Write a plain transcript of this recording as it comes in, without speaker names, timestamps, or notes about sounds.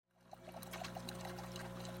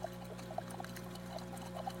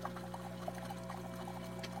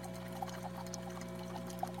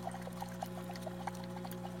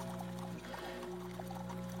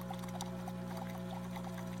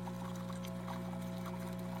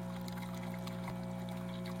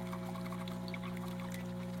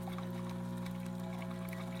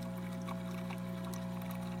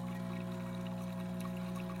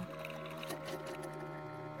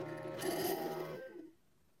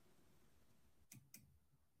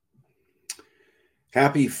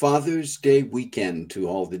Happy Father's Day weekend to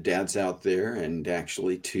all the dads out there, and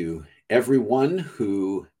actually to everyone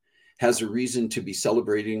who has a reason to be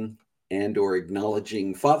celebrating and or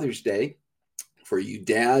acknowledging Father's Day. For you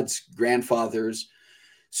dads, grandfathers,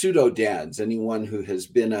 pseudo dads, anyone who has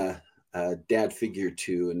been a dad figure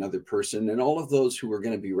to another person, and all of those who are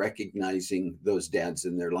going to be recognizing those dads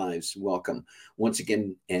in their lives, welcome once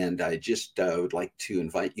again. And I just would like to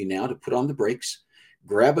invite you now to put on the brakes,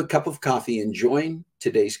 grab a cup of coffee, and join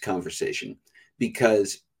today's conversation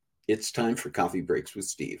because it's time for Coffee Breaks with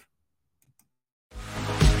Steve.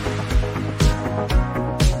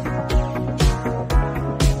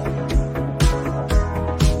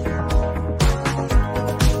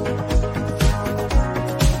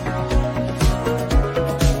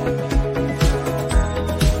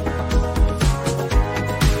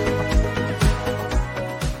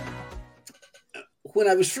 When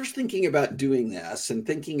I was first thinking about doing this and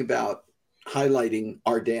thinking about highlighting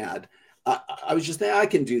our dad, I was just thinking, I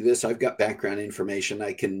can do this. I've got background information.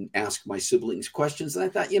 I can ask my siblings questions. And I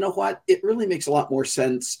thought, you know what? It really makes a lot more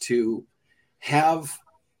sense to have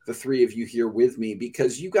the three of you here with me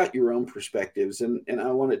because you got your own perspectives and I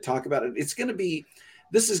want to talk about it.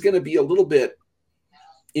 This is going to be a little bit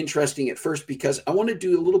interesting at first because I want to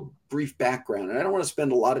do a little brief background and I don't want to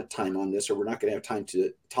spend a lot of time on this or we're not going to have time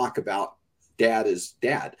to talk about dad is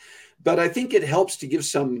dad. But I think it helps to give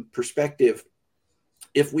some perspective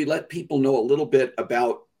if we let people know a little bit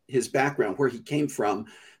about his background, where he came from,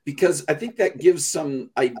 because I think that gives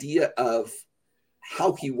some idea of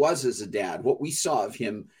how he was as a dad, what we saw of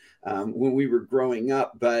him when we were growing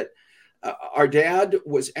up. But our dad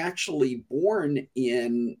was actually born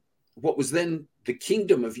in what was then the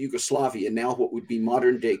Kingdom of Yugoslavia, now what would be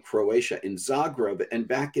modern day Croatia, in Zagreb, and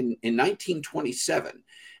back in 1927.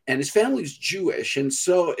 And his family was Jewish. And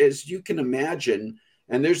so, as you can imagine,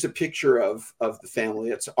 and there's a picture of the family.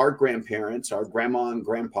 It's our grandparents, our grandma and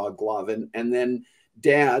grandpa Glavan, and then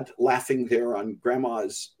dad laughing there on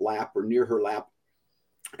grandma's lap or near her lap.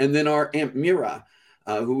 And then our Aunt Mira,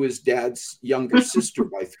 who is dad's younger sister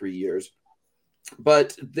by 3 years.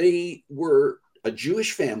 But they were a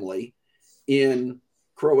Jewish family in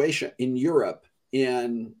Croatia, in Europe.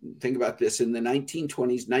 And think about this, in the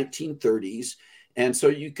 1920s, 1930s. And so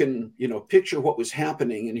you can, picture what was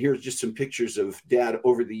happening. And here's just some pictures of dad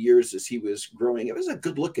over the years as he was growing. He was a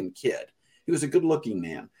good looking kid. He was a good looking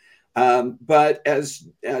man. But as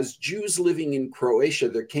Jews living in Croatia,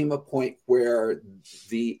 there came a point where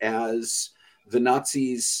as the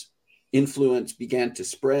Nazis' influence began to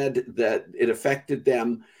spread, that it affected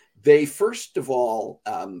them. They first of all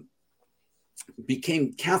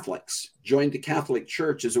became Catholics, joined the Catholic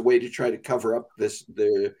Church as a way to try to cover up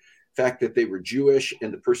the fact that they were Jewish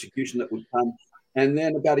and the persecution that would come. And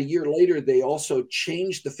then about a year later, they also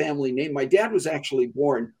changed the family name. My dad was actually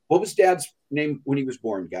born. What was dad's name when he was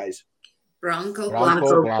born, guys? Branko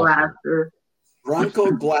Glasser.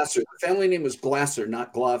 Branko Glasser. The family name was Glasser,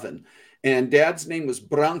 not Glavan. And dad's name was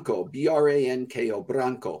Branko, Branko,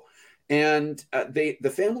 Branko. And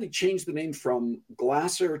the family changed the name from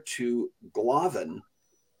Glasser to Glavan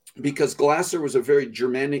because Glasser was a very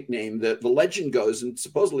Germanic name. The legend goes, and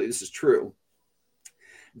supposedly this is true,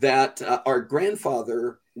 that our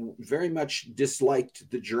grandfather very much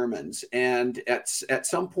disliked the Germans. And at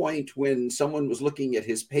some point when someone was looking at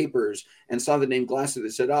his papers and saw the name Glasser, they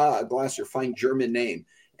said, Glasser, fine German name.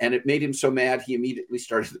 And it made him so mad, he immediately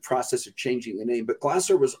started the process of changing the name. But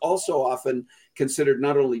Glasser was also often considered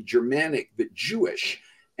not only Germanic, but Jewish.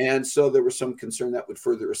 And so there was some concern that would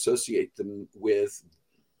further associate them with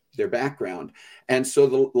their background. And so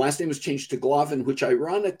the last name was changed to Glavan, which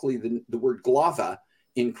ironically, the word glava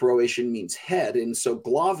in Croatian means head. And so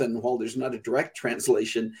Glavan, while there's not a direct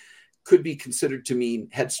translation, could be considered to mean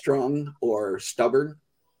headstrong or stubborn.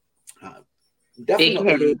 Definitely.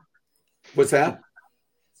 Big-headed. What's that?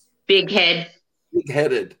 Big head.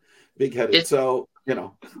 Big-headed. So,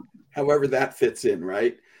 however that fits in,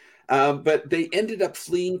 right? But they ended up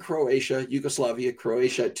fleeing Croatia,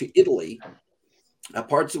 to Italy,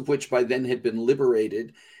 parts of which by then had been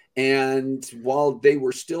liberated. And while they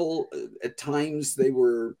were still, at times, they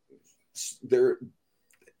weren't under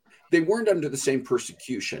the same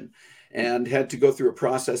persecution and had to go through a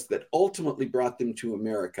process that ultimately brought them to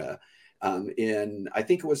America. I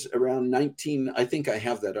think it was around I think I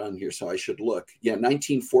have that on here, so I should look. Yeah,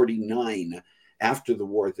 1949, after the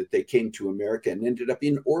war, that they came to America and ended up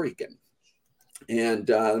in Oregon. And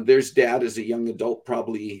there's dad as a young adult,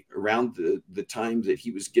 probably around the time that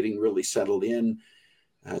he was getting really settled in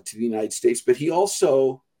to the United States. But he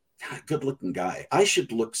also, good looking guy. I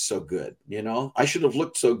should look so good, I should have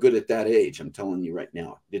looked so good at that age. I'm telling you right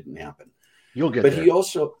now, it didn't happen. You'll get But there. he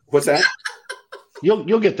also, what's that?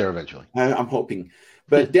 You'll get there eventually. I'm hoping.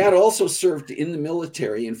 But Dad also served in the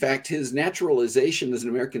military. In fact, his naturalization as an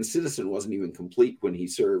American citizen wasn't even complete when he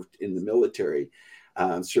served in the military,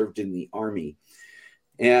 served in the Army.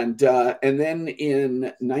 And then in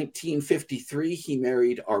 1953, he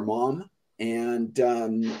married our mom. And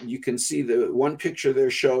you can see the one picture there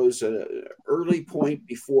shows an early point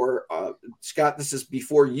before, Scott, this is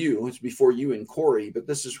before you. It's before you and Corey, but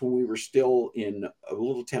this is when we were still in a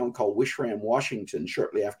little town called Wishram, Washington,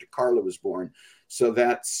 shortly after Carla was born. So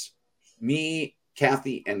that's me,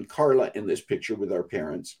 Kathy, and Carla in this picture with our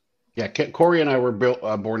parents. Yeah, Corey and I were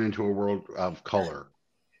born into a world of color.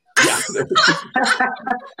 Yeah.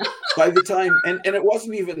 By the time, and it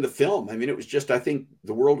wasn't even the film. I mean, it was just, I think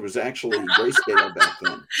the world was actually grayscale back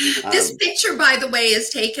then. This picture, by the way, is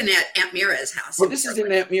taken at Aunt Mira's house. Well, this is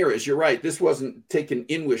in Aunt Mira's. You're right. This wasn't taken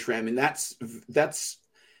in Wishram, and that's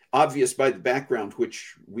obvious by the background,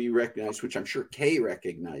 which we recognize, which I'm sure Kay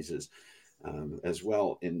recognizes as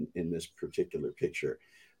well in this particular picture.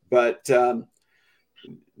 But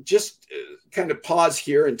just kind of pause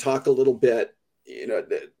here and talk a little bit.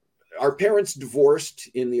 Our parents divorced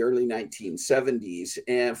in the early 1970s,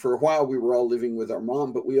 and for a while we were all living with our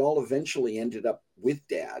mom, but we all eventually ended up with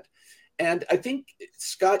Dad. And I think,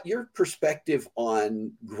 Scott, your perspective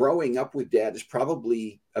on growing up with Dad is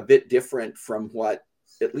probably a bit different from what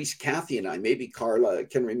at least Kathy and I, maybe Carla,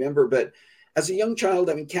 can remember. But as a young child,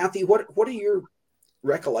 I mean, Kathy, what are your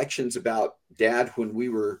recollections about Dad when we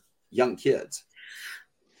were young kids?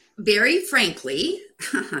 Very frankly,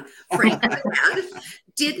 Dad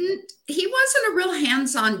he wasn't a real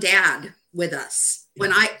hands-on dad with us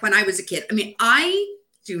when I was a kid. I mean, I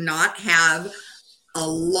do not have a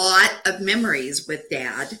lot of memories with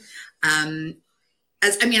Dad. He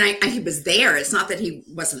was there. It's not that he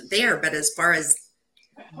wasn't there, but as far as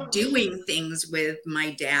doing things with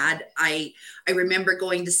my dad, I remember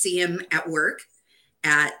going to see him at work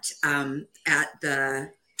at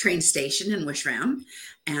the train station in Wishram,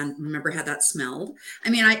 and remember how that smelled. I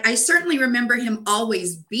mean, I certainly remember him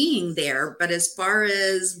always being there, but as far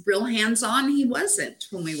as real hands-on, he wasn't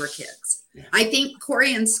when we were kids. Yeah. I think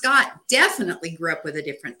Corey and Scott definitely grew up with a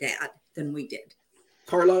different dad than we did.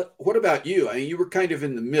 Carla, what about you? I mean, you were kind of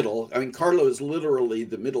in the middle. I mean, Carla is literally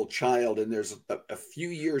the middle child, and there's a few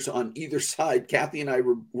years on either side. Kathy and I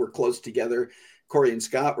were close together. Corey and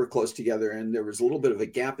Scott were close together, and there was a little bit of a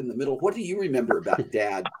gap in the middle. What do you remember about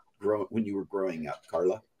Dad when you were growing up,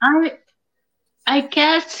 Carla? I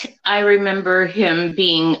guess I remember him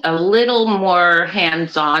being a little more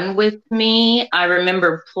hands-on with me. I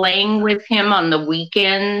remember playing with him on the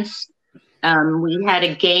weekends. We had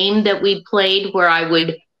a game that we played where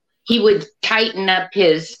he would tighten up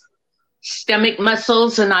his stomach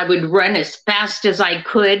muscles, and I would run as fast as I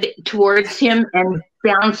could towards him and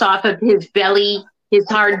bounce off of his belly, his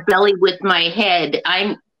hard belly, with my head.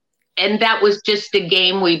 And that was just a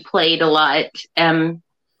game we played a lot.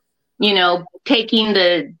 Taking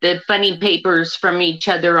the funny papers from each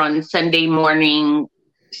other on Sunday morning,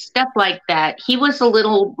 stuff like that. He was a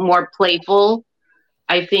little more playful,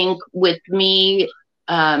 I think, with me.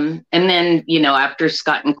 And then, after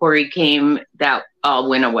Scott and Corey came, that all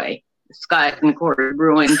went away. Scott and Corey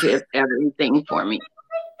ruined everything for me.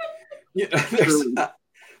 Yeah, but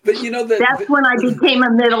that's when I became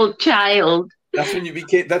a middle child. That's when you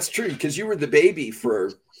became. That's true, because you were the baby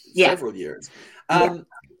for several years.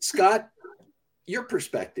 Scott, your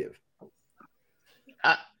perspective.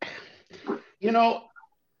 I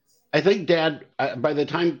think Dad. By the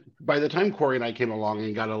time Corey and I came along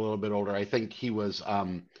and got a little bit older, I think he was.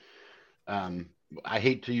 I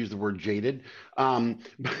hate to use the word jaded. I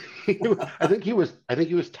think he was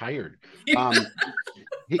tired.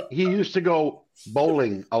 He used to go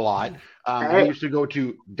bowling a lot. He used to go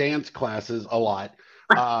to dance classes a lot.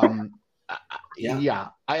 I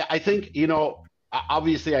think,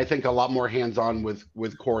 obviously I think a lot more hands-on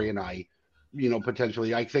with Corey and I,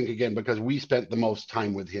 potentially. I think, again, because we spent the most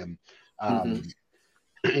time with him, and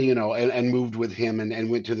moved with him and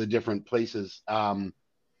went to the different places.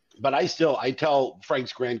 But I tell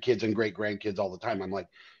Frank's grandkids and great grandkids all the time, I'm like,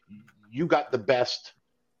 you got the best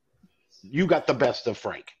of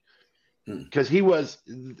Frank. Because he was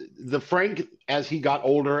the Frank as he got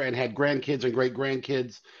older and had grandkids and great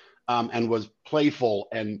grandkids, and was playful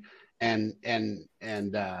and very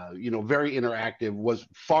interactive, was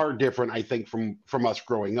far different, I think, from us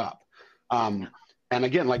growing up. And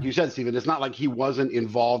again, like you said, Stephen, it's not like he wasn't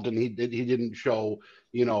involved and he didn't show,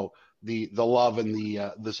 the love and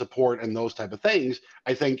the support and those type of things.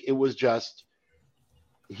 I think it was just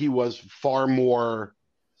he was far more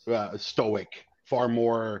stoic, far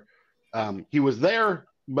more He was there,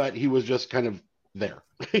 but he was just kind of there.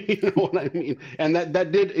 You know what I mean? And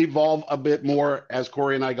that did evolve a bit more as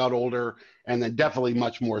Corey and I got older, and then definitely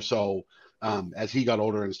much more so as he got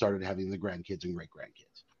older and started having the grandkids and great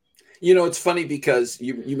grandkids. You know, it's funny because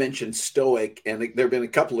you mentioned stoic, and there have been a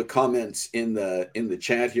couple of comments in the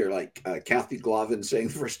chat here, like Kathy Glavan saying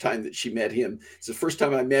the first time that she met him, it's the first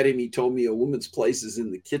time I met him, he told me a woman's place is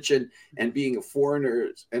in the kitchen, and being a foreigner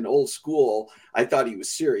and old school, I thought he was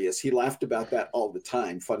serious. He laughed about that all the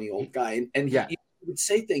time. Funny old guy. And he would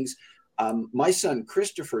say things. My son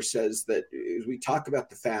Christopher says that, as we talk about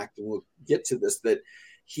the fact, and we'll get to this, that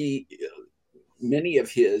many of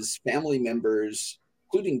his family members,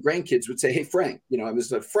 including grandkids, would say, "Hey, Frank," you know, I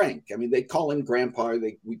was a Frank. I mean, they call him grandpa,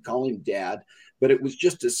 we'd call him dad, but it was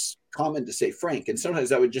just as common to say Frank. And sometimes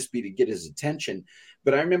that would just be to get his attention.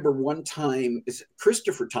 But I remember one time,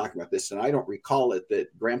 Christopher talking about this, and I don't recall it,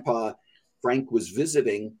 that Grandpa Frank was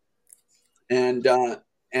visiting, and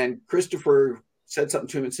Christopher said something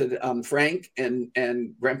to him and said, Frank, and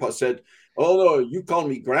Grandpa said, "Oh no, you call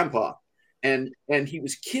me Grandpa." And he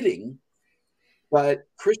was kidding. But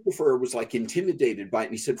Christopher was like intimidated by it.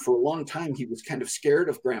 And he said for a long time, he was kind of scared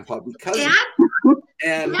of Grandpa because Dad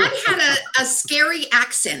had a scary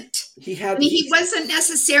accent. He wasn't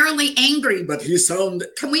necessarily angry, but he sounded,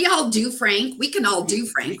 can we all do Frank? We can all do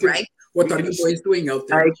Frank, right? What are you boys doing out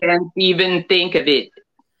there? I can't even think of it.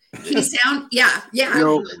 He sounded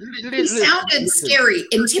scary,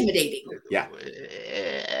 intimidating. Yeah.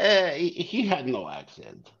 He had no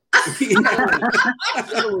accent.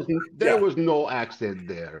 There was no accent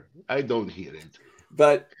there. I don't hear it.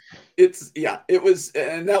 But it was,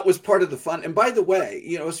 and that was part of the fun. And by the way,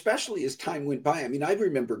 you know, especially as time went by, I mean, I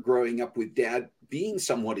remember growing up with Dad being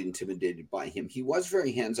somewhat intimidated by him. He was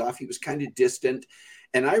very hands-off. He was kind of distant.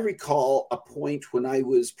 And I recall a point when I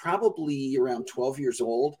was probably around 12 years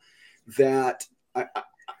old that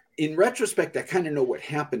in retrospect, I kind of know what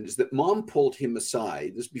happened is that Mom pulled him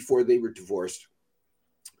aside. This is before they were divorced.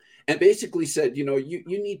 And basically said, you know, you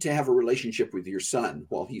need to have a relationship with your son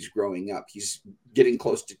while he's growing up. He's getting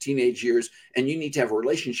close to teenage years, and you need to have a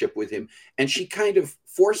relationship with him. And she kind of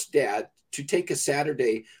forced Dad to take a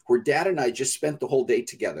Saturday where Dad and I just spent the whole day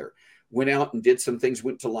together, went out and did some things,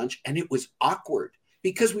 went to lunch, and it was awkward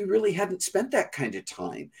because we really hadn't spent that kind of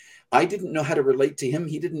time. I didn't know how to relate to him.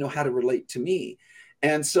 He didn't know how to relate to me.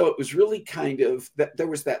 And so it was really kind of that there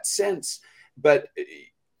was that sense, but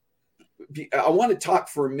I want to talk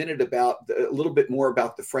for a minute about a little bit more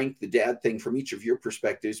about the Frank the Dad thing from each of your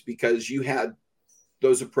perspectives, because you had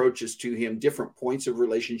those approaches to him, different points of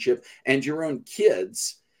relationship, and your own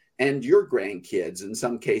kids and your grandkids in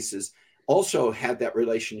some cases also had that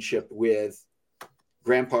relationship with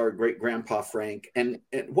Grandpa or great grandpa Frank. And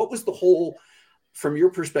what was the whole, from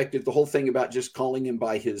your perspective, the whole thing about just calling him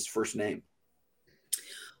by his first name?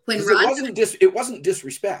 It wasn't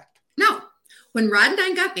disrespect. No. When Rod and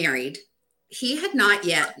I got married, he had not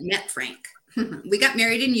yet met Frank. We got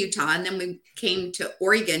married in Utah, and then we came to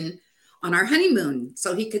Oregon on our honeymoon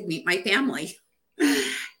so he could meet my family.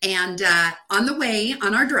 And on the way,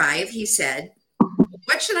 on our drive, he said,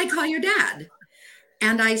 "What should I call your dad?"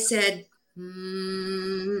 And I said,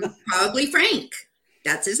 "Probably Frank.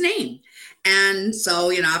 That's his name." And so,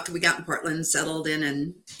 you know, after we got in Portland, settled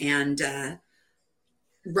in, and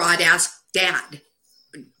Rod asked Dad,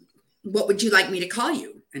 "What would you like me to call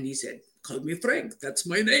you?" And he said, "Call me Frank. That's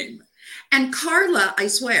my name." And Carla, I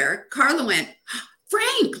swear, Carla went,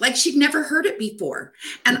 "Frank," like she'd never heard it before.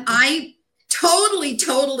 And I totally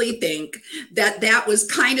think that was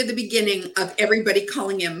kind of the beginning of everybody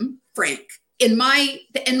calling him Frank. In my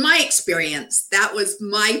experience, that was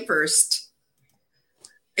my first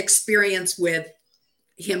experience with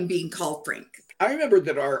him being called Frank. I remember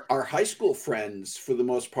that our high school friends, for the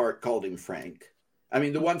most part, called him Frank. I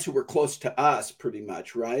mean, the ones who were close to us, pretty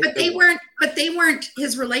much, right? But they weren't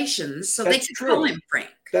his relations, so they could call him Frank.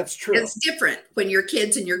 That's true. It's different when your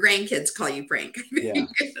kids and your grandkids call you Frank. Yeah.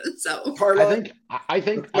 So Carla, I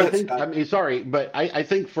think. I mean, sorry, but I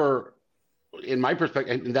think in my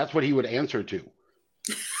perspective, and that's what he would answer to.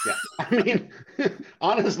 Yeah. I mean,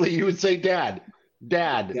 honestly, you would say, "Dad."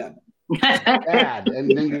 Yeah. Dad,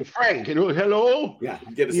 and then Frank, and hello. Yeah,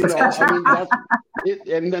 get a I mean, that's it,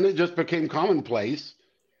 and then it just became commonplace,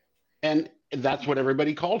 and that's what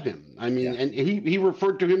everybody called him. I mean, and he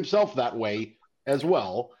referred to himself that way as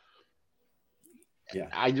well. Yeah,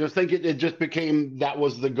 I just think it just became that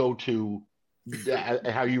was the go-to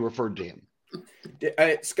how you referred to him.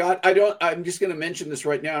 Scott, I'm just going to mention this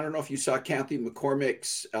right now. I don't know if you saw Kathy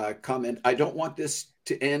McCormick's comment. I don't want this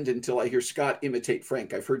to end until I hear Scott imitate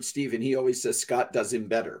Frank. I've heard Steve, and he always says Scott does him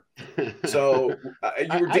better. So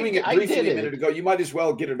you were doing it briefly a minute ago. You might as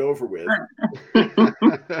well get it over with.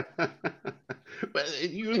 But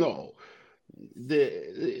you know,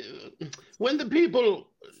 when the people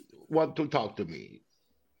want to talk to me,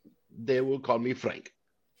 they will call me Frank.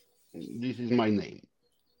 This is my name.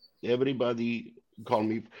 Everybody call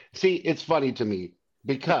me. See, it's funny to me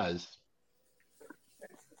because,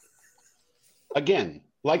 again,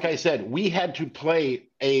 like I said, we had to play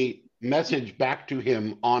a message back to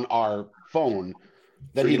him on our phone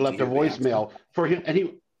that he left a voicemail for him, and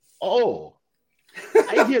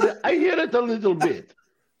I hear it a little bit.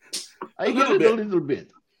 I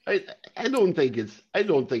don't think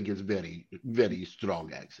it's very, very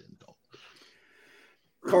strong accent though.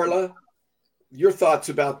 Carla, your thoughts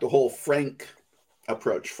about the whole Frank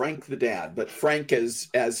approach? Frank the dad, but Frank as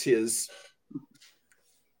his.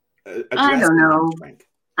 I don't know. Frank.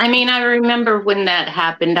 I mean, I remember when that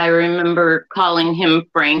happened. I remember calling him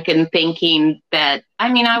Frank and thinking that.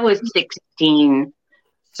 I mean, I was 16,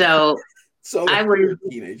 so I was a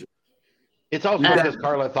teenager. It's also because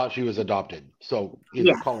Carla thought she was adopted, so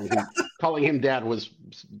calling him dad was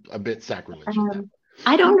a bit sacrilege.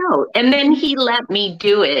 I don't know. And then he let me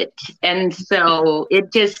do it, and so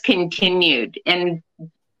it just continued. And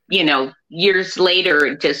years later,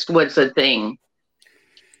 it just was a thing.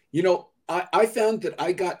 I found that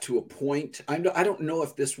I got to a point. I don't know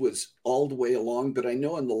if this was all the way along, but I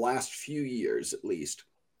know in the last few years, at least,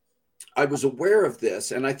 I was aware of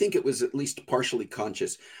this, and I think it was at least partially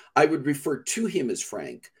conscious. I would refer to him as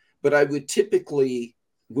Frank, but I would typically,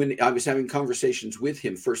 when I was having conversations with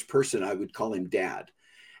him first person, I would call him Dad.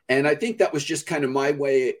 And I think that was just kind of my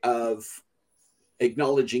way of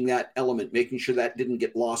acknowledging that element, making sure that didn't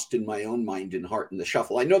get lost in my own mind and heart in the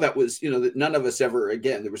shuffle. I know that was, that none of us ever,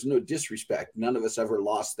 again, there was no disrespect. None of us ever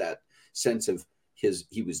lost that sense of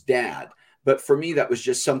he was Dad. But for me, that was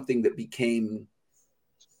just something that became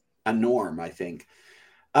a norm, I think.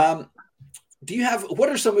 What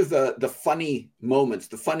are some of the funny moments,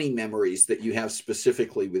 the funny memories that you have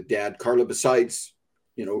specifically with Dad, Carla, besides,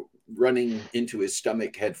 running into his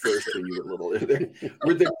stomach head first when you were little?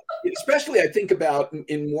 Were there, especially I think about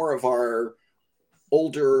in more of our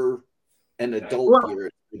older and adult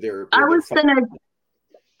years.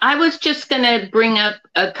 I was just gonna bring up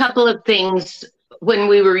a couple of things when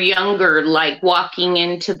we were younger, like walking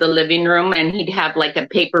into the living room and he'd have like a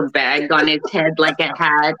paper bag on his head, like a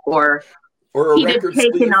hat, or he'd have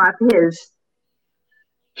taken off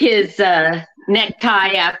his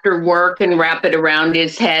necktie after work and wrap it around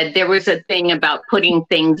his head. There was a thing about putting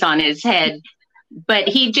things on his head, but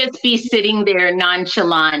he'd just be sitting there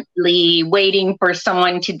nonchalantly waiting for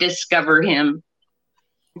someone to discover him.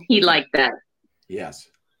 He liked that. Yes.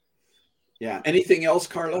 Yeah. Anything else,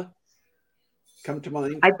 Carla? Come to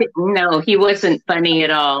mind? No, he wasn't funny at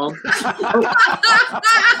all.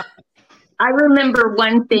 I remember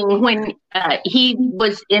one thing when he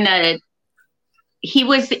was in an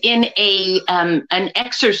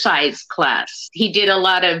exercise class. He did a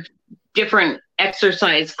lot of different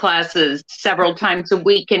exercise classes several times a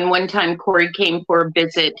week. And one time Corey came for a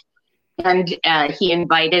visit, and he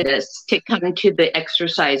invited us to come to the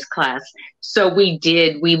exercise class. So we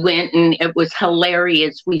did. We went, and it was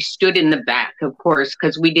hilarious. We stood in the back, of course,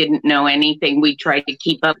 because we didn't know anything. We tried to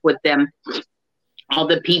keep up with them, all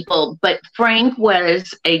the people. But Frank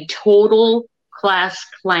was a total class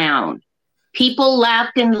clown. People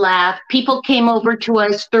laughed and laughed. People came over to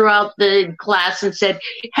us throughout the class and said,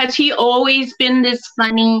 "Has he always been this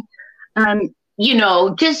funny?"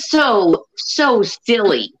 Just so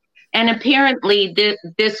silly. And apparently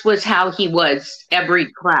this was how he was every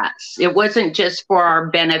class. It wasn't just for our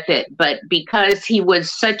benefit, but because he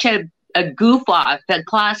was such a goof off, a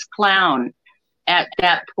class clown at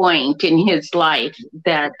that point in his life,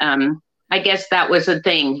 that I guess that was a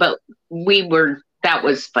thing. But that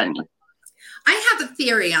was funny. I have a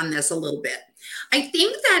theory on this a little bit. I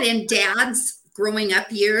think that in Dad's growing up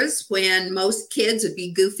years, when most kids would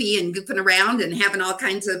be goofy and goofing around and having all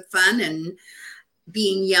kinds of fun and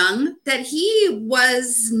being young, that he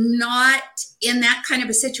was not in that kind of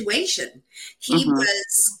a situation. He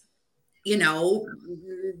was,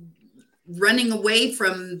 running away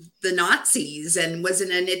from the Nazis and was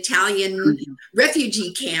in an Italian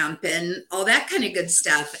refugee camp and all that kind of good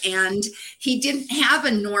stuff. And he didn't have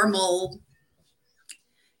a normal,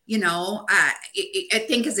 I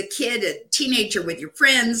think as a kid, a teenager with your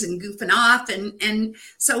friends and goofing off. And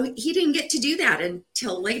so he didn't get to do that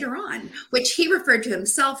until later on, which he referred to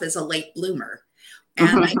himself as a late bloomer.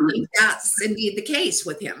 And I think that's indeed the case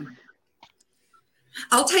with him.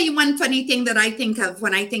 I'll tell you one funny thing that I think of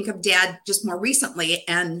when I think of Dad just more recently,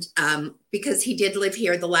 and because he did live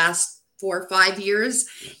here the last 4 or 5 years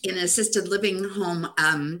in an assisted living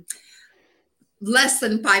home, less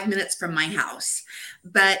than 5 minutes from my house.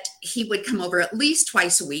 But he would come over at least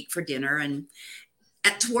twice a week for dinner. And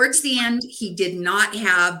towards the end, he did not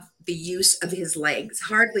have the use of his legs,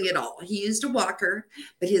 hardly at all. He used a walker,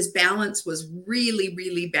 but his balance was really,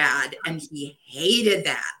 really bad. And he hated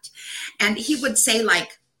that. And he would say,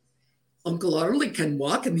 like, Uncle Arlie can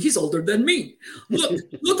walk and he's older than me.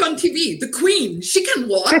 Look on TV, the Queen, she can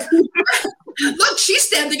walk. Look, she's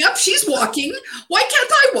standing up, she's walking. Why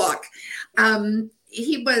can't I walk?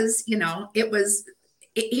 He was,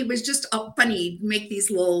 he was just funny, make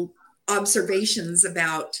these little observations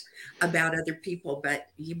about other people, but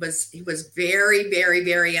he was very, very,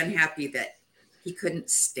 very unhappy that he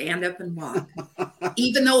couldn't stand up and walk,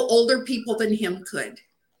 even though older people than him could.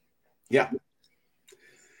 Yeah.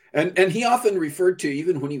 And he often referred to,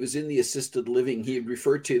 even when he was in the assisted living, he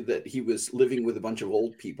referred to that he was living with a bunch of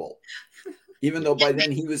old people, even though by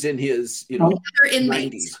then he was in his, other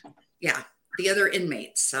inmates. 90s. Yeah, the other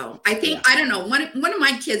inmates. So I think, I don't know, one of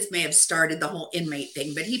my kids may have started the whole inmate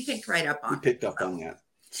thing, but he picked right up on it. He picked up on that.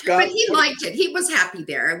 Scott, but he liked it. He was happy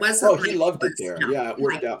there. It wasn't. Oh, he loved it there. Yeah, it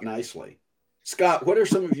worked out nicely. Scott, what are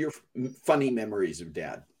some of your funny memories of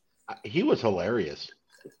Dad? He was hilarious.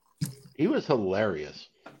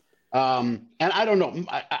 And I don't know.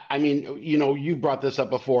 I mean, you brought this up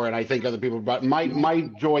before, and I think other people brought my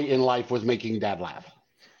joy in life was making Dad laugh.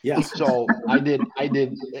 Yeah. So I did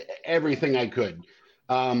everything I could.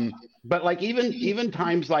 But like even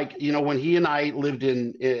times like when he and I lived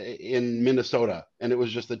in Minnesota, and it was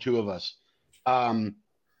just the two of us.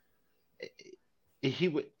 He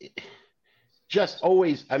would just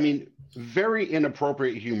always, very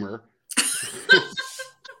inappropriate humor,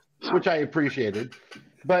 which I appreciated.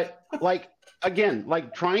 But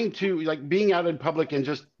trying to being out in public and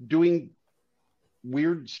just doing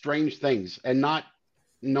weird, strange things and not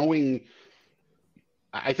knowing,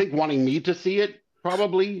 I think wanting me to see it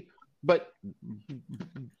probably, but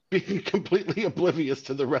being completely oblivious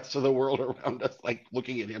to the rest of the world around us, like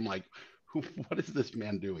looking at him like, what is this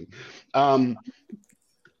man doing? I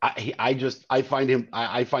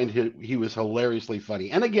find he was hilariously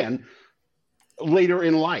funny. And again, later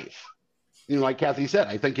in life, like Kathy said,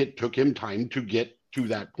 I think it took him time to get to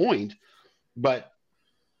that point, but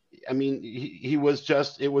he was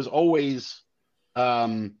just, it was always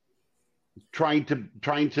trying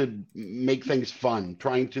to make things fun,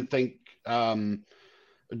 trying to think,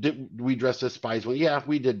 did we dress as spies? Well, yeah,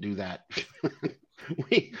 we did do that.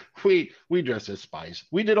 we dressed as spies.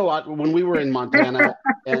 We did a lot when we were in Montana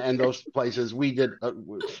and those places. We did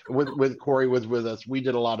with Corey was with us. We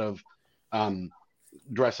did a lot of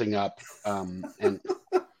dressing up, and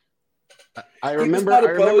I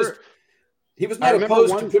remember he was not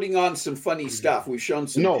opposed to putting on some funny stuff. We've shown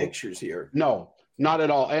some pictures here. No, not at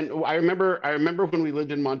all. And I remember when we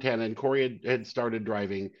lived in Montana and Corey had started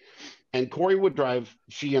driving, and Corey would drive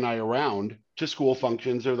she and I around to school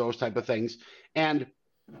functions or those type of things. And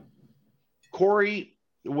Corey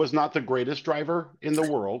was not the greatest driver in the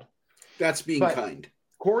world. That's being kind.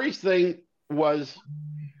 Corey's thing was,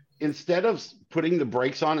 instead of putting the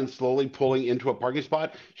brakes on and slowly pulling into a parking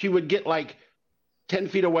spot, she would get like 10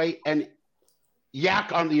 feet away and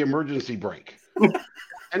yak on the emergency brake.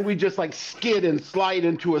 And we just like skid and slide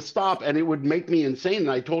into a stop, and it would make me insane.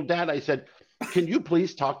 And I told Dad, I said, can you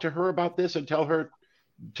please talk to her about this and tell her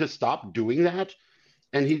to stop doing that?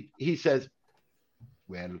 And he says,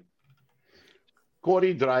 well,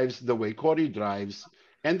 Corey drives the way Corey drives,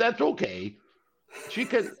 and that's okay. She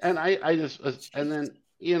can, and I just, and then,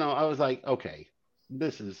 I was like, okay,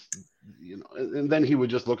 this is, and then he would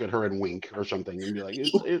just look at her and wink or something and be like,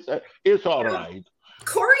 it's all right.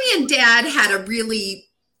 Corey and Dad had a really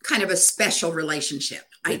kind of a special relationship,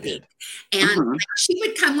 I think. And she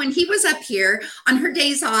would come when he was up here on her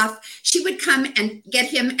days off. She would come and get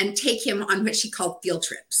him and take him on what she called field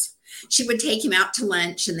trips. She would take him out to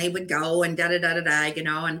lunch, and they would go and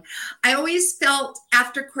and I always felt,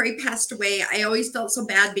 after Corey passed away, I always felt so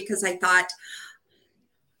bad, because I thought,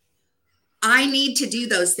 I need to do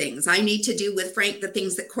those things. I need to do with Frank the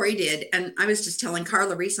things that Corey did. And I was just telling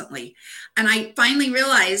Carla recently, and I finally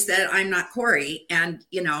realized that I'm not Corey, and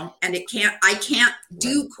and I can't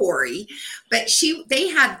do Corey, but they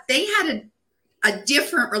had a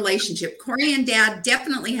different relationship. Corey and Dad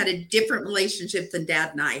definitely had a different relationship than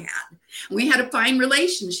Dad and I had. We had a fine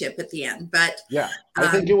relationship at the end, but yeah, I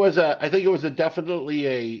think it was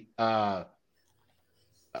definitely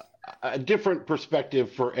a different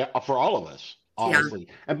perspective for all of us. honestly.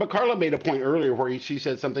 But Carla made a point earlier where she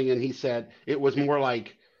said something, and he said it was more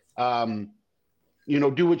like, do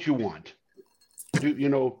what you want. Do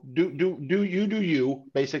you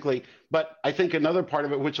basically. But I think another part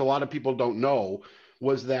of it, which a lot of people don't know,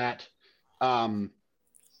 was that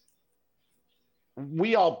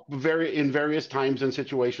we all in various times and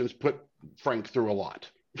situations put Frank through a lot.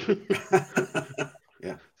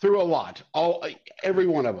 Yeah, through a lot. Every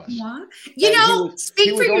one of us.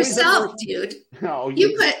 Speak for yourself, dude. No,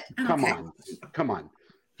 come on.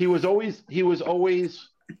 He was always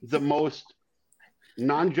the most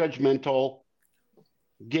non-judgmental,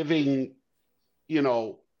 giving.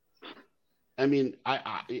 I mean,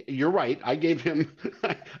 you're right. I gave him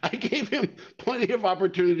plenty of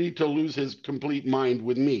opportunity to lose his complete mind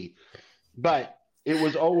with me, but it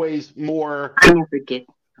was always more. I never get.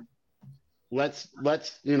 Let's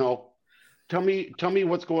tell me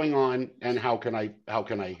what's going on and how can I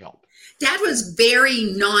help? Dad was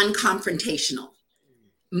very non-confrontational.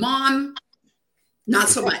 Mom, not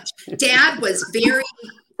so much. Dad was very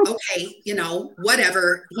okay,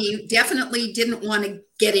 whatever. He definitely didn't want to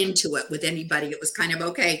get into it with anybody. It was kind of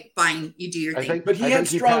okay, fine, you do your thing. But he had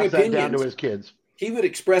strong opinions down to his kids. He would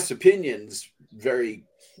express opinions very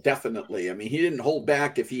definitely. I mean, he didn't hold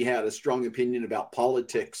back if he had a strong opinion about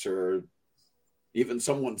politics or even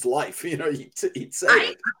someone's life. He'd say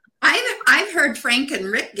it. I've heard Frank and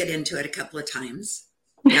Rick get into it a couple of times.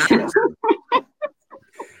 Yeah.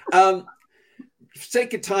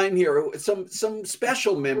 Sake of time here, some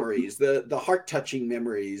special memories, the heart-touching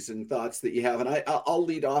memories and thoughts that you have. And I'll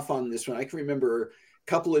lead off on this one. I can remember a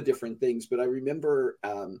couple of different things, but I remember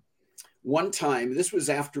one time, this was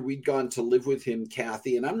after we'd gone to live with him,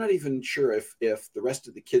 Kathy, and I'm not even sure if the rest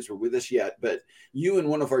of the kids were with us yet, but you and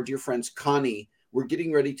one of our dear friends, Connie, were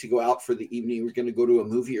getting ready to go out for the evening. We're going to go to a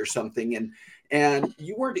movie or something. And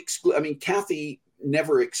you weren't Kathy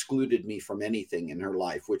never excluded me from anything in her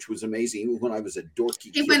life, which was amazing. Even when I was a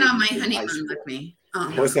dorky kid. He went on my honeymoon with me.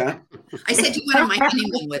 What's that? I said you went on my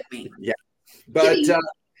honeymoon with me. Yeah. But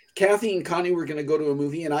Kathy and Connie were going to go to a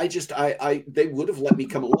movie, and they would have let me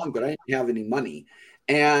come along, but I didn't have any money.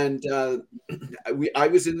 And I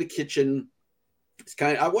was in the kitchen. It's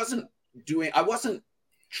I wasn't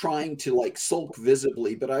trying to like sulk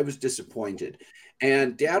visibly, but I was disappointed.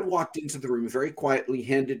 And Dad walked into the room very quietly,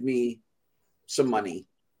 handed me some money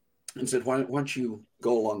and said, why don't you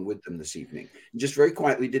go along with them this evening? And just very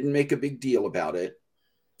quietly, didn't make a big deal about it.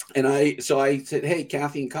 And I said, hey,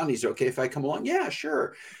 Kathy and Connie, is it okay if I come along? Yeah,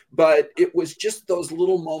 sure. But it was just those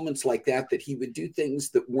little moments like that he would do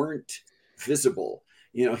things that weren't visible.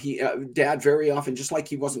 Dad very often, just like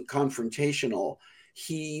he wasn't confrontational,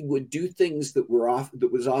 he would do things that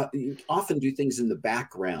often do things in the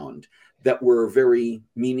background that were very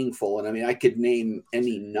meaningful. And I mean, I could name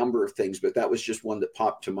any number of things, but that was just one that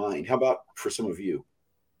popped to mind. How about for some of you?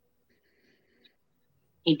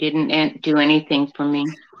 He didn't do anything for me.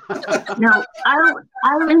 No, I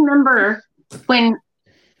remember when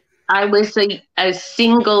I was a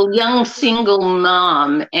young single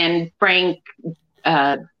mom, and Frank,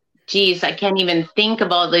 I can't even think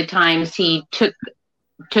of all the times he took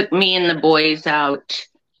me and the boys out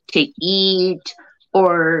to eat,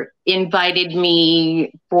 or invited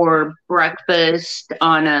me for breakfast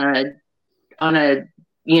on a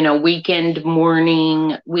weekend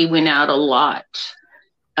morning. We went out a lot.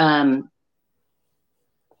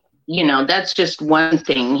 That's just one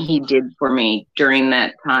thing he did for me during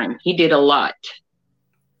that time. He did a lot.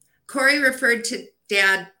 Corey referred to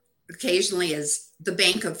Dad occasionally as the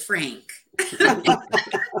Bank of Frank.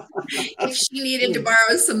 If she needed to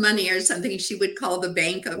borrow some money or something, she would call the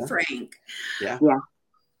Bank of Frank. Yeah.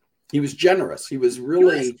 He was generous. He was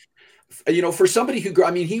really, for somebody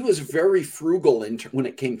he was very frugal when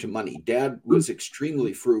it came to money. Dad was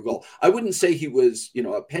extremely frugal. I wouldn't say he was,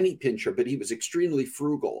 a penny pincher, but he was extremely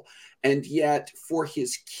frugal. And yet for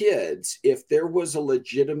his kids, if there was a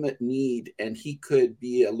legitimate need and he could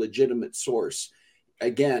be a legitimate source,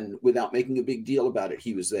 again, without making a big deal about it,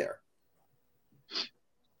 he was there.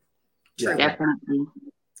 Yeah. Definitely.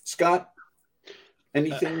 Scott,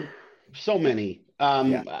 anything? So many.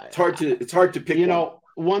 It's hard to pick.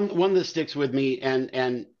 One that sticks with me,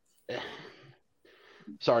 and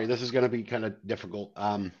sorry, this is going to be kind of difficult.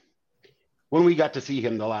 When we got to see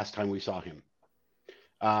him the last time we saw him,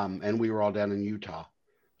 and we were all down in Utah,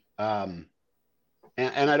 and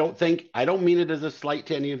I don't mean it as a slight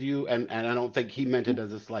to any of you, and I don't think he meant it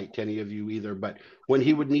as a slight to any of you either. But when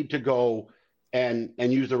he would need to go and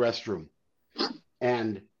use the restroom,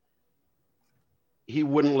 and he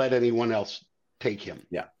wouldn't let anyone else take him,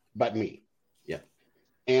 but me. Yeah.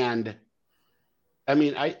 And I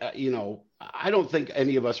mean, I don't think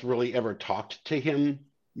any of us really ever talked to him,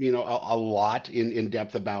 a lot in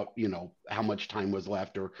depth about, how much time was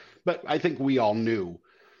left, but I think we all knew,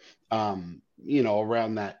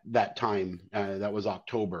 around that time, that was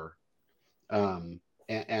October.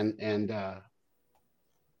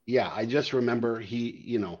 Yeah, I just remember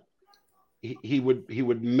he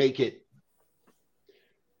would make it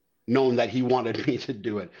known that he wanted me to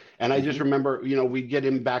do it. And I just remember, we'd get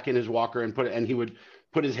him back in his walker and he would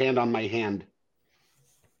put his hand on my hand,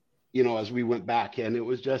 as we went back. And it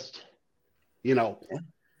was just,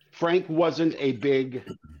 Frank wasn't a big,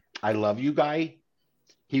 I love you guy.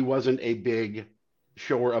 He wasn't a big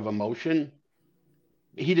shower of emotion.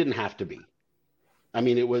 He didn't have to be. I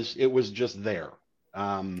mean, it was just there.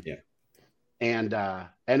 And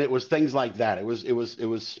it was things like that. It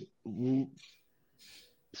was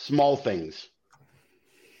small things,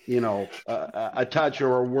 a touch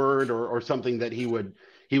or a word or something that he would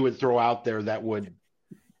throw out there that would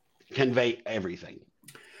convey everything.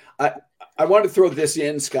 I want to throw this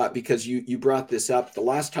in, Scott, because you brought this up. The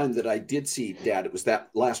last time that I did see Dad, it was that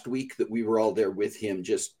last week that we were all there with him,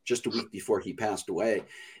 just a week before he passed away.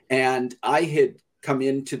 And I had come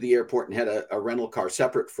into the airport and had a rental car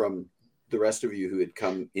separate from the rest of you who had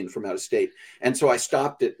come in from out of state. And so I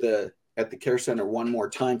stopped at the care center one more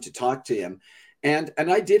time to talk to him. And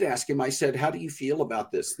I did ask him, I said, how do you feel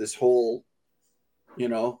about this whole,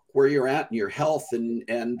 where you're at in your health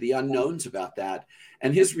and the unknowns about that?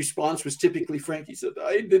 And his response was typically frank. He said,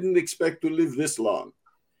 I didn't expect to live this long.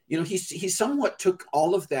 He somewhat took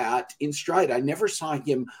all of that in stride. I never saw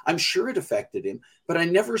him, I'm sure it affected him, but I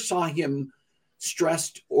never saw him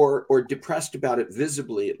stressed or depressed about it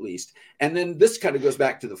visibly, at least. And then this kind of goes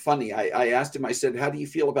back to the funny. I asked him, I said, how do you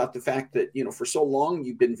feel about the fact that, for so long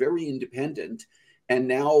you've been very independent and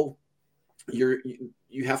now you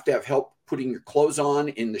have to have help putting your clothes on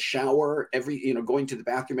in the shower, going to the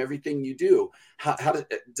bathroom, everything you do. How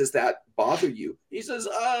does that bother you? He says,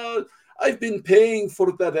 I've been paying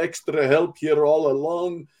for that extra help here all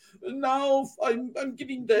along. Now I'm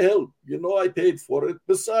getting the help. I paid for it.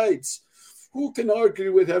 Besides, who can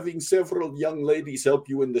argue with having several young ladies help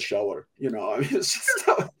you in the shower? I mean, it's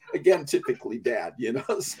just, again, typically Dad,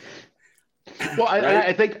 Well,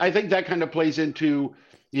 I think that kind of plays into,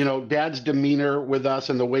 Dad's demeanor with us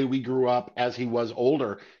and the way we grew up as he was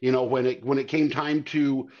older. When it came time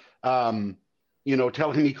to,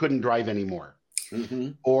 tell him he couldn't drive anymore,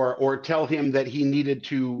 or tell him that he needed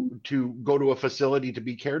to go to a facility to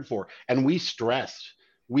be cared for, and we stressed.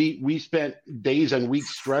 We spent days and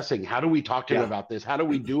weeks stressing. How do we talk to him about this? How do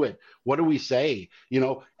we do it? What do we say?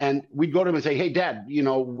 And we'd go to him and say, hey, Dad, we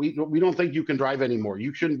don't think you can drive anymore.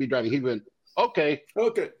 You shouldn't be driving. He went, okay.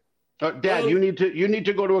 Dad, you need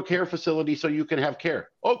to go to a care facility so you can have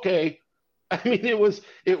care. Okay. I mean, it was,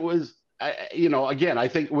 again, I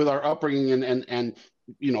think with our upbringing and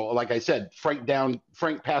like I said, Frank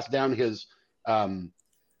passed down his,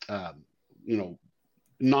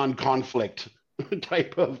 non-conflict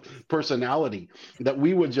type of personality that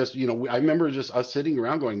we would just, I remember just us sitting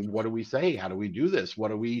around going, what do we say? How do we do this? What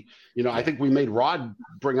do we, I think we made Rod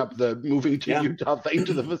bring up the moving to Utah thing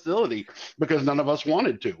to the facility because none of us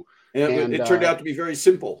wanted to. And it turned out to be very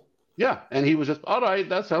simple. Yeah. And he was just, all right,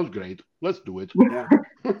 that sounds great. Let's do it.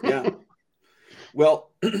 Yeah. Well,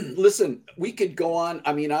 listen, we could go on.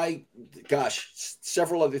 I mean,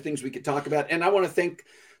 several other things we could talk about. And I want to thank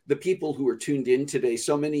the people who are tuned in today.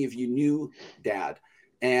 So many of you knew Dad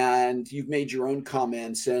and you've made your own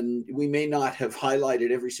comments, and we may not have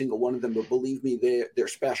highlighted every single one of them, but believe me, they're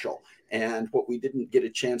special. And what we didn't get a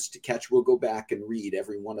chance to catch, we'll go back and read,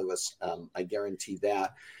 every one of us. I guarantee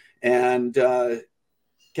that. And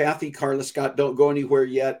Kathi, Carla, Scott, don't go anywhere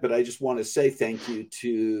yet, but I just want to say thank you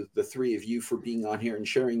to the three of you for being on here and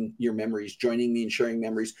sharing your memories, joining me and sharing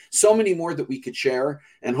memories. So many more that we could share,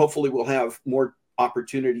 and hopefully we'll have more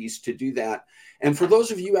opportunities to do that. And for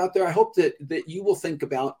those of you out there, I hope that you will think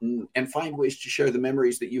about and find ways to share the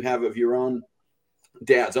memories that you have of your own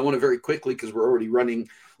dads. I want to very quickly, because we're already running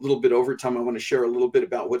a little bit over time, I want to share a little bit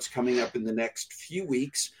about what's coming up in the next few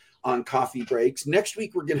weeks on Coffee Breaks. Next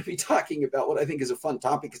week, we're going to be talking about what I think is a fun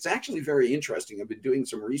topic. It's actually very interesting. I've been doing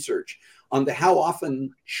some research on the how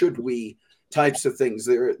often should we types of things.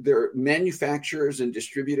 There are manufacturers and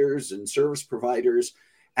distributors and service providers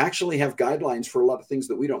actually have guidelines for a lot of things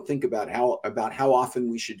that we don't think about how often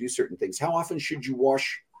we should do certain things. How often should you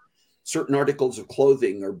wash certain articles of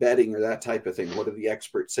clothing or bedding or that type of thing? What do the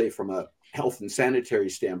experts say from a health and sanitary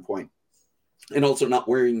standpoint? And also not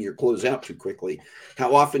wearing your clothes out too quickly.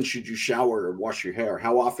 How often should you shower or wash your hair?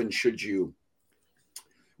 How often should you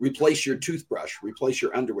replace your toothbrush, replace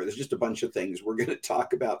your underwear. There's just a bunch of things. We're going to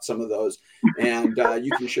talk about some of those, and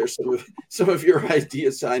you can share some of your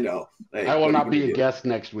ideas. I know. Hey, I will not be a guest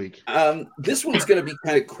next week. This one's going to be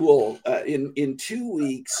kind of cool. In 2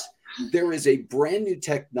 weeks, there is a brand new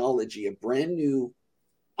technology, a brand new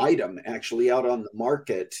item actually out on the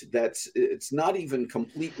market it's not even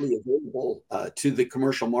completely available to the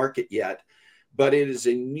commercial market yet, but it is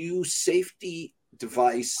a new safety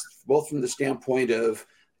device, both from the standpoint of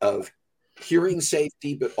hearing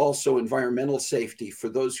safety, but also environmental safety for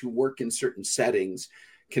those who work in certain settings,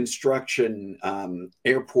 construction,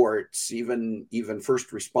 airports, even first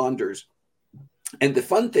responders. And the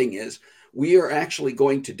fun thing is, we are actually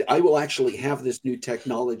I will actually have this new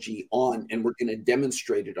technology on, and we're going to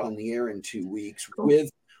demonstrate it on the air in 2 weeks with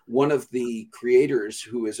one of the creators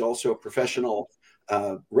who is also a professional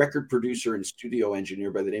record producer and studio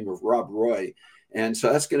engineer by the name of Rob Roy. And so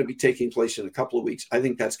that's going to be taking place in a couple of weeks. I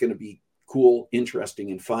think that's going to be cool,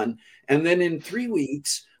 interesting, and fun. And then in 3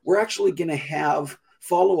 weeks, we're actually going to have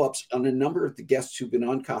follow-ups on a number of the guests who've been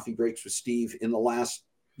on Coffee Breaks with Steve in the last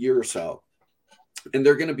year or so. And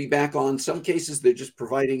they're going to be back on. Some cases, they're just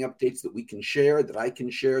providing updates that we can share, that I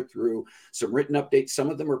can share through some written updates.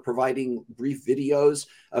 Some of them are providing brief videos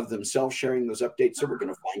of themselves sharing those updates. So we're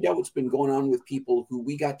going to find out what's been going on with people who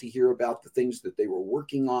we got to hear about, the things that they were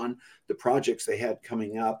working on, the projects they had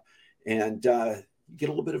coming up, and get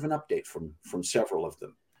a little bit of an update from several of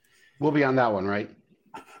them. We'll be on that one, right?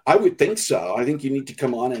 I would think so. I think you need to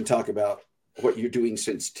come on and talk about what you're doing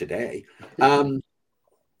since today.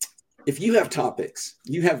 If you have topics,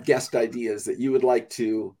 you have guest ideas that you would like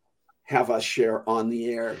to have us share on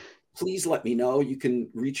the air, please let me know. You can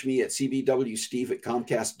reach me at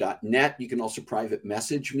cbwsteve@comcast.net. You can also private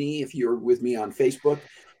message me if you're with me on Facebook.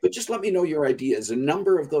 But just let me know your ideas. A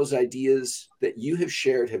number of those ideas that you have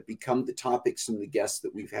shared have become the topics and the guests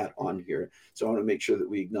that we've had on here. So I want to make sure that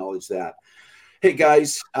we acknowledge that. Hey,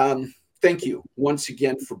 guys, thank you once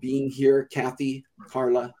again for being here. Kathy,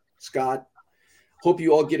 Carla, Scott. Hope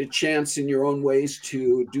you all get a chance in your own ways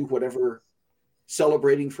to do whatever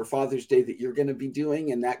celebrating for Father's Day that you're going to be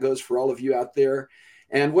doing. And that goes for all of you out there.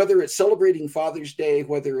 And whether it's celebrating Father's Day,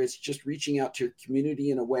 whether it's just reaching out to your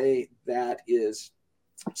community in a way that is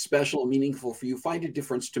special and meaningful for you, find a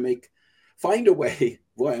way.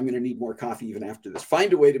 Boy, I'm going to need more coffee even after this.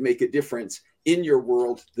 Find a way to make a difference in your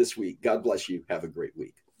world this week. God bless you. Have a great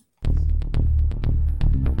week.